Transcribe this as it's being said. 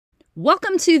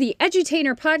Welcome to the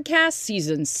Edutainer Podcast,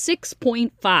 Season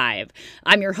 6.5.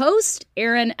 I'm your host,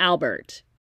 Erin Albert.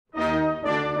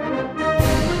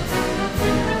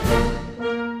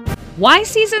 Why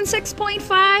Season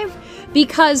 6.5?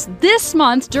 Because this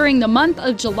month, during the month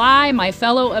of July, my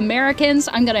fellow Americans,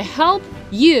 I'm going to help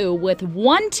you with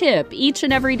one tip each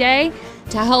and every day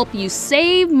to help you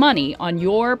save money on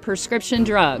your prescription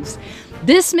drugs.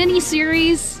 This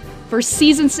mini-series for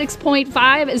Season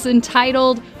 6.5 is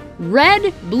entitled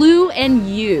Red, Blue, and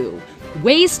You,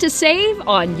 Ways to Save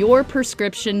on Your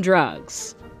Prescription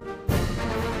Drugs.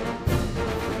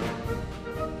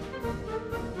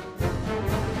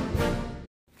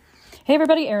 Hey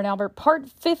everybody, Erin Albert, part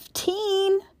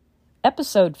 15,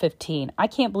 episode 15. I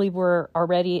can't believe we're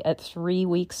already at 3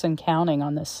 weeks and counting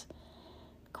on this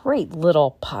great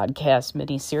little podcast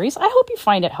mini-series. I hope you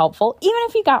find it helpful. Even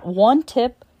if you got one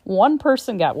tip, one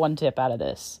person got one tip out of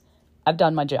this, I've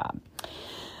done my job.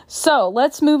 So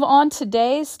let's move on.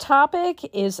 Today's topic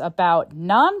is about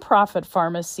nonprofit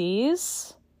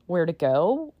pharmacies, where to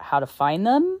go, how to find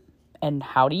them, and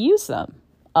how to use them.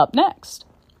 Up next.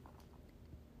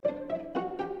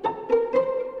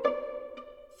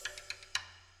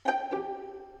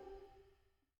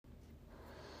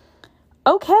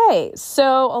 Okay,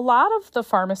 so a lot of the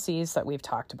pharmacies that we've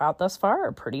talked about thus far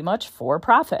are pretty much for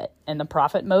profit, and the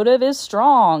profit motive is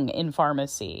strong in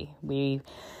pharmacy. We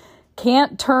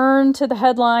can't turn to the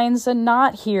headlines and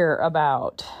not hear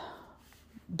about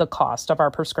the cost of our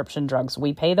prescription drugs.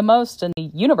 We pay the most in the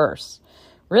universe,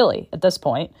 really, at this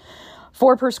point,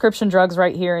 for prescription drugs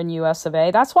right here in US of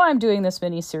A. That's why I'm doing this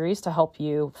mini-series, to help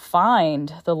you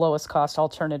find the lowest cost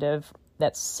alternative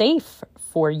that's safe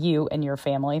for you and your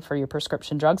family for your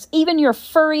prescription drugs, even your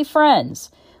furry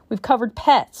friends. We've covered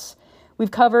pets.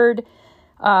 We've covered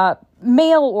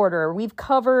mail order. We've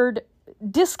covered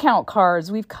discount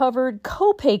cards. We've covered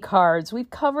copay cards. We've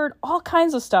covered all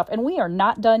kinds of stuff, and we are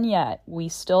not done yet. We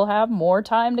still have more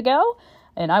time to go,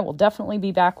 and I will definitely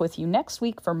be back with you next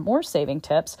week for more saving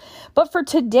tips. But for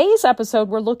today's episode,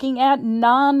 we're looking at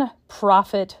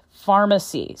nonprofit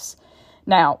pharmacies.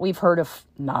 Now, we've heard of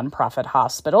nonprofit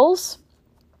hospitals,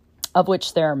 of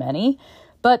which there are many,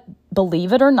 but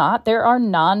believe it or not, there are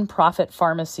nonprofit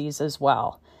pharmacies as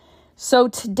well. So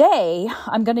today,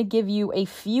 I'm going to give you a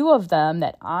few of them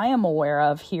that I am aware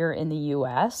of here in the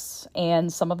U.S.,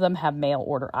 and some of them have mail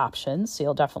order options, so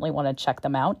you'll definitely want to check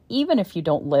them out, even if you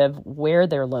don't live where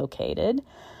they're located.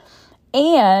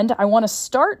 And I want to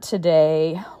start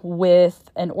today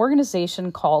with an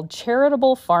organization called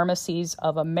Charitable Pharmacies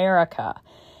of America.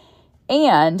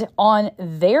 And on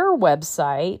their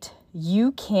website,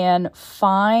 you can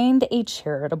find a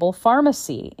charitable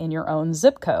pharmacy in your own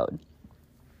zip code.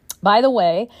 By the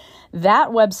way, that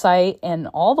website and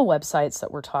all the websites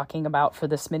that we're talking about for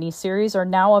this mini-series are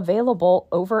now available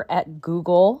over at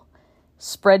Google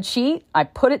Spreadsheet. I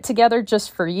put it together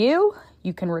just for you.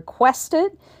 You can request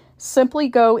it. Simply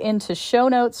go into show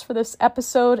notes for this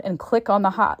episode and click on the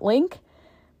hot link.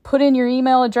 Put in your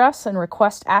email address and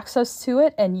request access to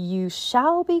it, and you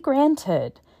shall be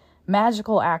granted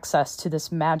magical access to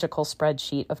this magical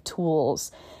spreadsheet of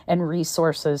tools and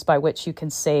resources by which you can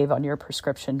save on your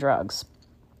prescription drugs,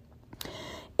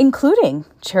 including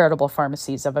Charitable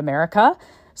Pharmacies of America.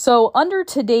 So under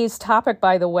today's topic,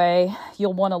 by the way,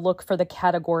 you'll want to look for the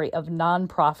category of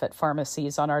nonprofit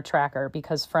pharmacies on our tracker,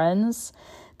 because friends,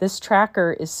 this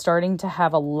tracker is starting to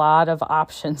have a lot of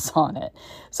options on it.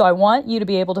 So I want you to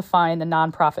be able to find the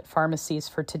nonprofit pharmacies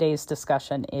for today's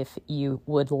discussion if you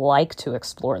would like to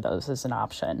explore those as an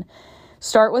option.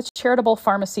 Start with Charitable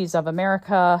Pharmacies of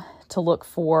America to look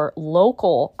for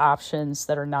local options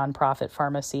that are nonprofit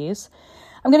pharmacies.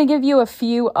 I'm going to give you a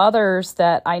few others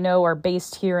that I know are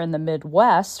based here in the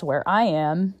Midwest, where I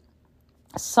am.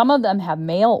 Some of them have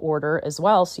mail order as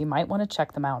well, so you might want to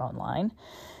check them out online.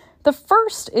 The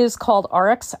first is called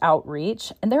RX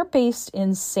Outreach, and they're based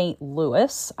in St.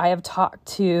 Louis. I have talked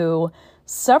to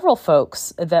several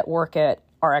folks that work at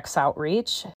RX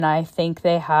Outreach, and I think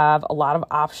they have a lot of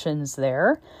options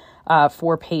there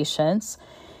for patients.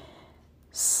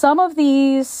 Some of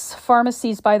these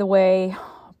pharmacies, by the way,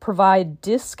 provide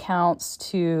discounts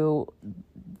to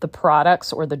the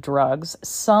products or the drugs.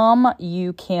 Some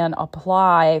you can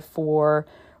apply for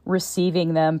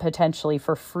receiving them potentially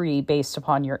for free based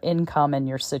upon your income and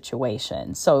your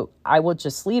situation. So I will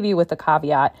just leave you with the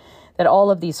caveat that all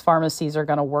of these pharmacies are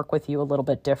going to work with you a little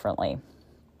bit differently.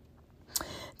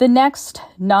 The next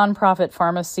nonprofit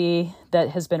pharmacy that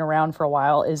has been around for a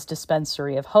while is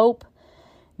Dispensary of Hope.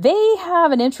 They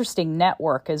have an interesting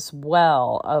network as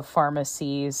well of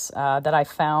pharmacies that I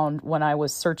found when I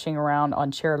was searching around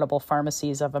on Charitable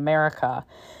Pharmacies of America.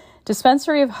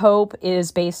 Dispensary of Hope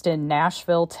is based in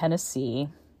Nashville, Tennessee.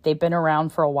 They've been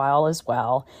around for a while as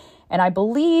well. And I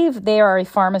believe they are a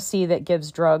pharmacy that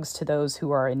gives drugs to those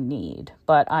who are in need.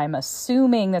 But I'm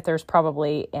assuming that there's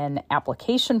probably an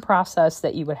application process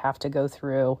that you would have to go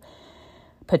through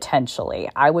potentially.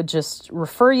 I would just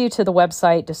refer you to the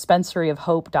website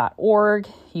dispensaryofhope.org.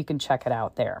 You can check it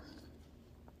out there.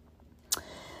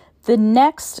 The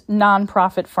next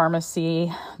nonprofit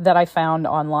pharmacy that I found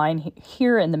online,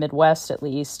 here in the Midwest at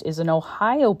least, is an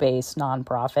Ohio-based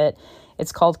nonprofit.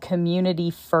 It's called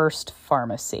Community First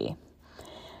Pharmacy.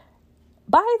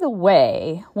 By the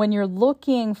way, when you're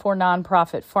looking for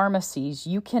nonprofit pharmacies,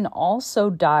 you can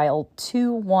also dial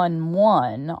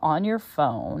 211 on your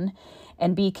phone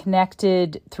and be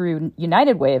connected through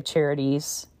United Way of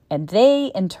Charities, and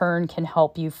they in turn can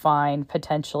help you find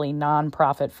potentially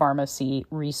nonprofit pharmacy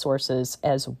resources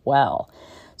as well.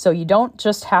 So you don't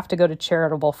just have to go to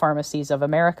Charitable Pharmacies of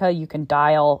America. You can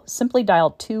simply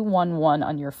dial 211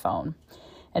 on your phone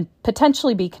and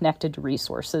potentially be connected to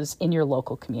resources in your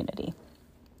local community.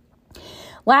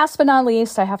 Last but not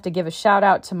least, I have to give a shout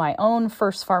out to my own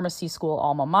first pharmacy school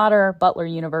alma mater, Butler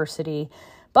University.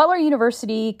 Butler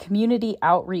University Community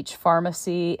Outreach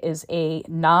Pharmacy is a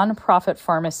nonprofit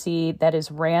pharmacy that is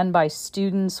ran by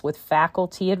students with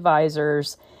faculty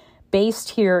advisors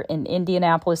based here in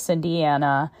Indianapolis,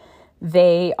 Indiana.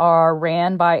 They are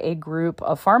ran by a group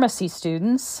of pharmacy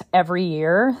students every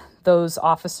year. Those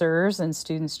officers and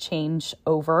students change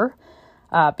over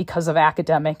because of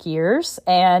academic years,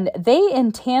 and they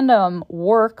in tandem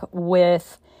work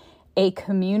with a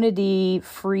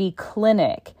community-free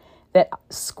clinic that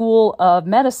School of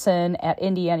Medicine at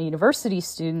Indiana University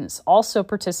students also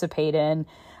participate in.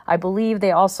 I believe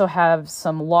they also have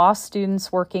some law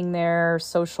students working there,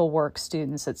 social work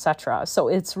students, etc. So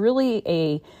it's really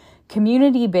a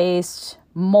community-based,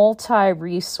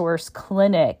 multi-resource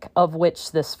clinic of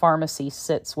which this pharmacy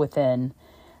sits within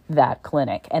that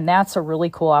clinic. And that's a really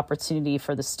cool opportunity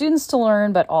for the students to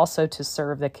learn, but also to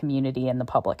serve the community and the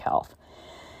public health.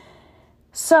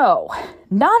 So,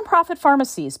 nonprofit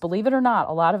pharmacies, believe it or not,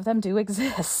 a lot of them do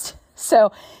exist.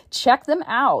 So, check them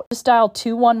out. Just dial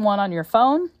 211 on your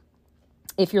phone.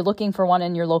 If you're looking for one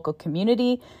in your local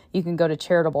community, you can go to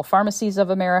Charitable Pharmacies of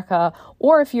America,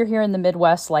 or if you're here in the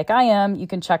Midwest like I am, you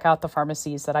can check out the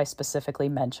pharmacies that I specifically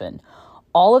mentioned.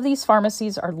 All of these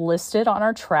pharmacies are listed on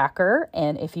our tracker,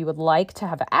 and if you would like to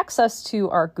have access to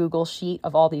our Google Sheet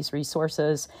of all these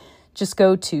resources, just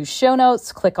go to show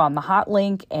notes, click on the hot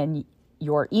link, and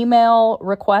your email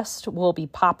request will be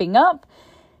popping up.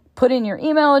 Put in your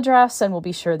email address, and we'll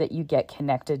be sure that you get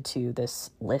connected to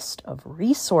this list of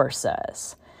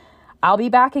resources. I'll be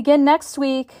back again next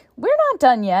week. We're not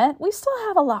done yet. We still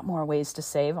have a lot more ways to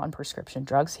save on prescription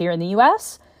drugs here in the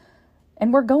U.S.,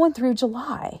 and we're going through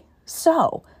July.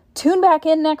 So tune back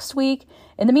in next week.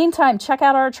 In the meantime, check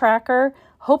out our tracker.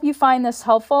 Hope you find this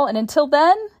helpful. And until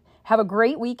then, have a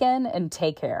great weekend and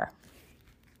take care.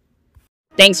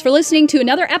 Thanks for listening to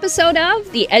another episode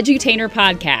of the Edutainer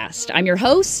Podcast. I'm your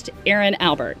host, Erin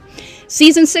Albert.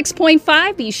 Season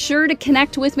 6.5, be sure to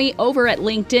connect with me over at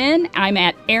LinkedIn. I'm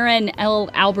at Erin L.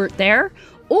 Albert there.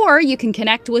 Or you can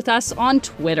connect with us on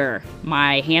Twitter.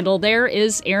 My handle there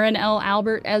is Erin L.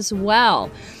 Albert as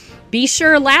well. Be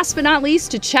sure, last but not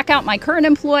least, to check out my current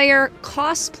employer,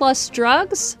 Cost Plus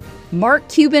Drugs, Mark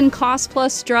Cuban Cost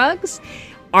Plus Drugs.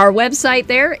 Our website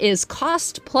there is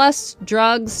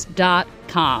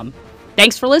costplusdrugs.com.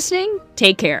 Thanks for listening.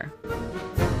 Take care.